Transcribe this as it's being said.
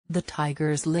The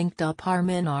Tigers linked up arm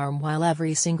in arm while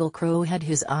every single Crow had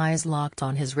his eyes locked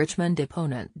on his Richmond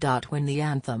opponent. When the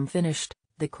anthem finished,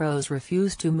 the Crows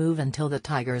refused to move until the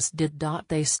Tigers did.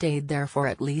 They stayed there for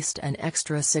at least an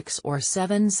extra 6 or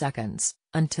 7 seconds,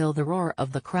 until the roar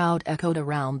of the crowd echoed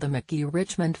around the Mickey.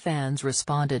 Richmond fans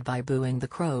responded by booing the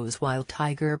Crows while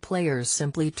Tiger players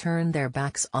simply turned their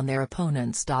backs on their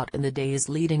opponents. In the days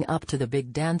leading up to the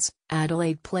big dance,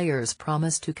 Adelaide players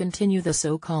promised to continue the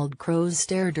so-called Crows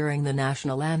stare during the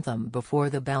national anthem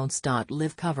before the bounce.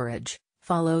 Live coverage,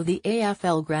 follow the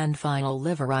AFL Grand Final.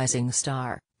 Live a rising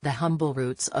star. The humble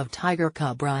roots of Tiger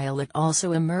Cub riot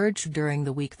also emerged during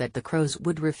the week that the Crows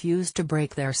would refuse to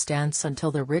break their stance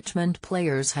until the Richmond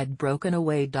players had broken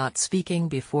away. Speaking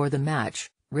before the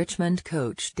match, Richmond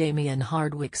coach Damien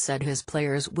Hardwick said his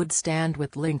players would stand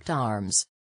with linked arms.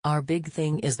 "Our big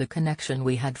thing is the connection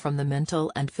we had from the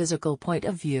mental and physical point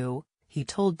of view," he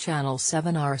told Channel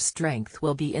 7. "Our strength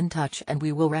will be in touch and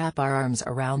we will wrap our arms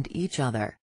around each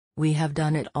other. We have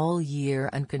done it all year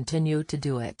and continue to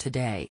do it today.